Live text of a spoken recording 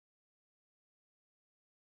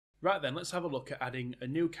Right then, let's have a look at adding a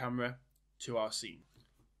new camera to our scene.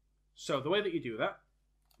 So the way that you do that,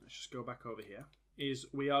 let's just go back over here, is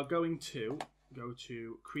we are going to go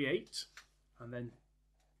to Create, and then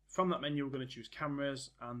from that menu we're going to choose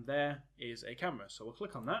Cameras, and there is a camera. So we'll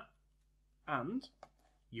click on that, and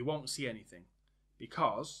you won't see anything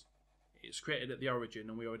because it's created at the origin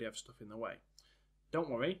and we already have stuff in the way. Don't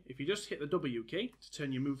worry, if you just hit the W key to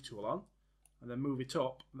turn your move tool on and then move it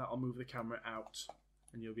up, that'll move the camera out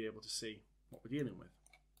and you'll be able to see what we're dealing with.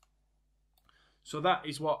 So that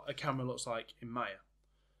is what a camera looks like in Maya.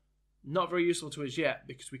 Not very useful to us yet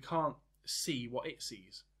because we can't see what it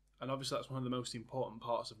sees, and obviously that's one of the most important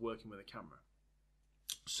parts of working with a camera.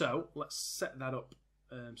 So let's set that up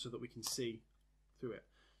so that we can see through it.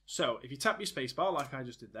 So if you tap your spacebar like I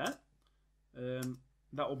just did there,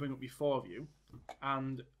 that will bring up your 4-view,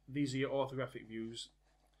 and these are your orthographic views.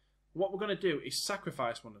 What we're going to do is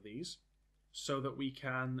sacrifice one of these so that we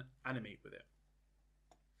can animate with it.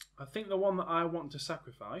 I think the one that I want to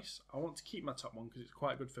sacrifice, I want to keep my top one because it's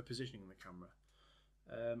quite good for positioning the camera.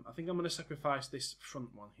 I think I'm going to sacrifice this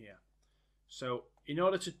front one here. So in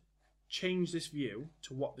order to change this view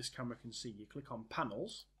to what this camera can see, you click on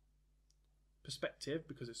Panels, Perspective,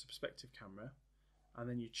 because it's a perspective camera, and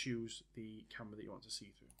then you choose the camera that you want to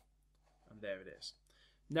see through. And there it is.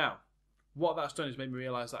 Now, what that's done is made me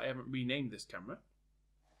realise that I haven't renamed this camera.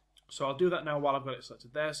 So I'll do that now while I've got it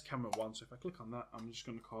selected. There's camera 1, so if I click on that, I'm just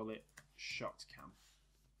going to call it Shot Cam.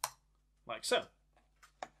 Like so.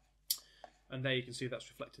 And there you can see that's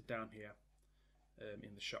reflected down here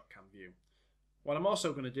in the Shot Cam view. What I'm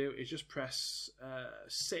also going to do is just press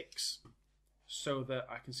 6 so that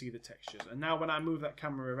I can see the textures. And now when I move that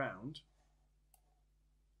camera around,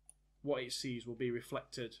 what it sees will be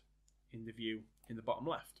reflected in the view in the bottom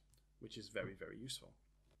left, which is very, very useful.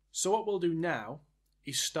 So what we'll do now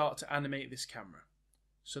is start to animate this camera.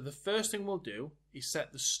 So the first thing we'll do is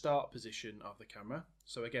set the start position of the camera.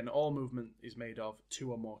 So again, all movement is made of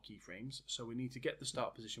 2 or more keyframes. So we need to get the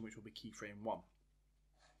start position, which will be keyframe 1.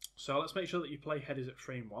 So let's make sure that you play headers at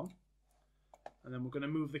frame 1. And then we're going to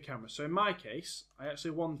move the camera. So in my case, I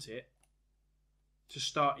actually want it to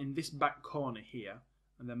start in this back corner here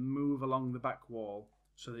and then move along the back wall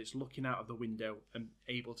so that it's looking out of the window and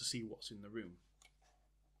able to see what's in the room.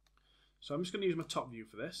 So I'm just going to use my top view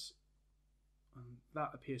for this. And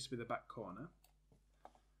that appears to be the back corner.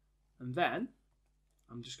 And then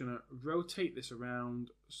I'm just going to rotate this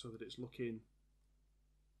around so that it's looking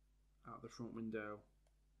out the front window.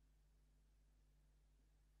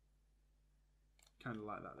 Kind of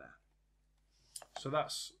like that there. So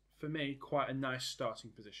that's, for me, quite a nice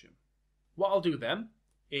starting position. What I'll do then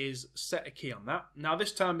is set a key on that. Now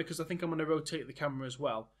this time, because I think I'm going to rotate the camera as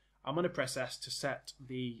well, I'm going to press S to set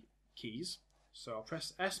the keys. So I'll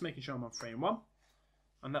press S, making sure I'm on frame 1,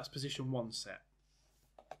 and that's position 1 set.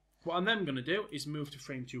 What I'm then going to do is move to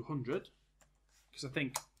frame 200, because I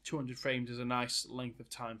think 200 frames is a nice length of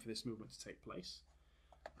time for this movement to take place.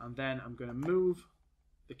 And then I'm going to move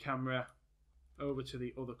the camera over to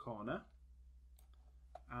the other corner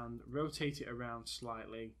and rotate it around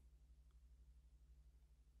slightly,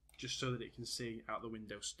 just so that it can see out the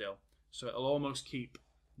window still. So it'll almost keep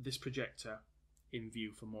this projector in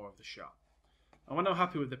view for more of the shot. And when I'm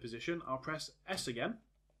happy with the position, I'll press S again,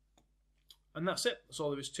 and that's it. That's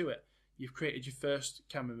all there is to it. You've created your first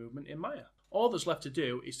camera movement in Maya. All that's left to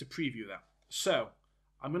do is to preview that. So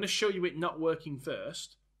I'm going to show you it not working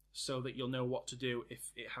first so that you'll know what to do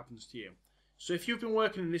if it happens to you. So if you've been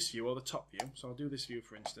working in this view or the top view, so I'll do this view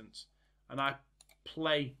for instance, and I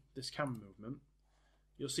play this camera movement,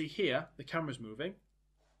 you'll see here the camera's moving,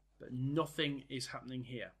 but nothing is happening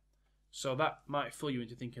here. So that might fool you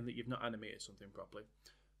into thinking that you've not animated something properly.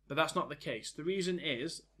 But that's not the case. The reason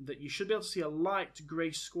is that you should be able to see a light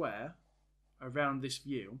grey square around this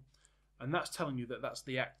view, and that's telling you that that's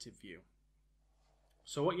the active view.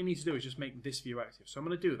 So what you need to do is just make this view active. So I'm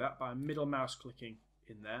going to do that by middle mouse clicking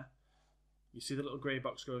in there. You see the little grey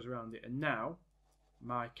box goes around it, and now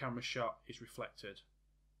my camera shot is reflected.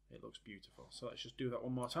 It looks beautiful. So let's just do that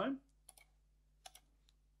one more time.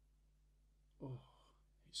 Oh,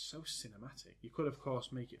 it's so cinematic. You could, of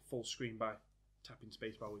course, make it full screen by tapping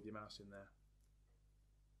spacebar with your mouse in there.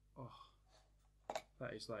 Oh,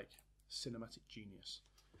 that is like cinematic genius.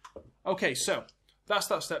 Okay, so that's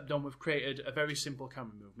that step done. We've created a very simple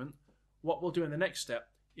camera movement. What we'll do in the next step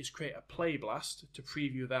is create a play blast to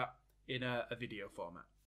preview that in a video format.